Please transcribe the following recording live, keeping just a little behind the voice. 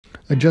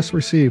I just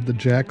received the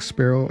Jack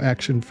Sparrow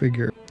action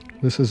figure.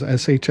 This is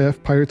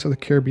SHF Pirates of the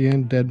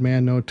Caribbean Dead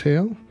Man No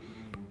Tail.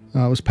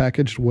 It was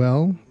packaged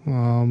well,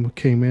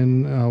 came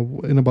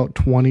in about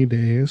 20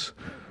 days.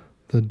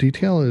 The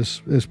detail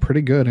is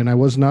pretty good, and I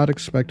was not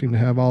expecting to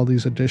have all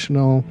these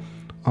additional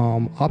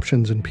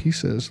options and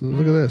pieces.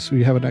 Look at this.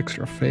 You have an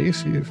extra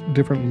face, you have a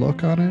different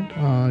look on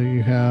it.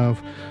 You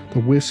have the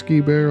whiskey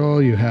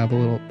barrel, you have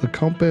the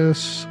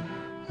compass,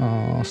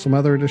 some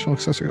other additional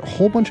accessories, a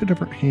whole bunch of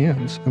different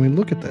hands. I mean,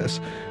 look at this.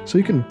 So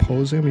you can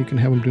pose him, you can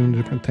have him doing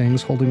different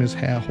things, holding his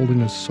hat, holding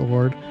his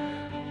sword.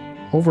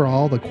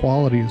 Overall, the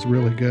quality is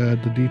really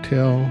good. The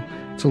detail,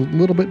 it's a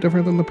little bit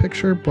different than the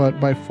picture, but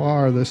by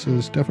far, this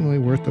is definitely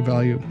worth the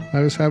value.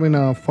 I was having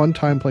a fun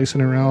time placing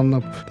around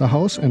the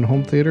house and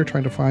home theater,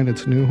 trying to find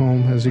its new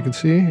home. As you can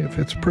see, it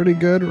fits pretty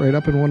good right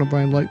up in one of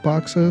my light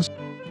boxes.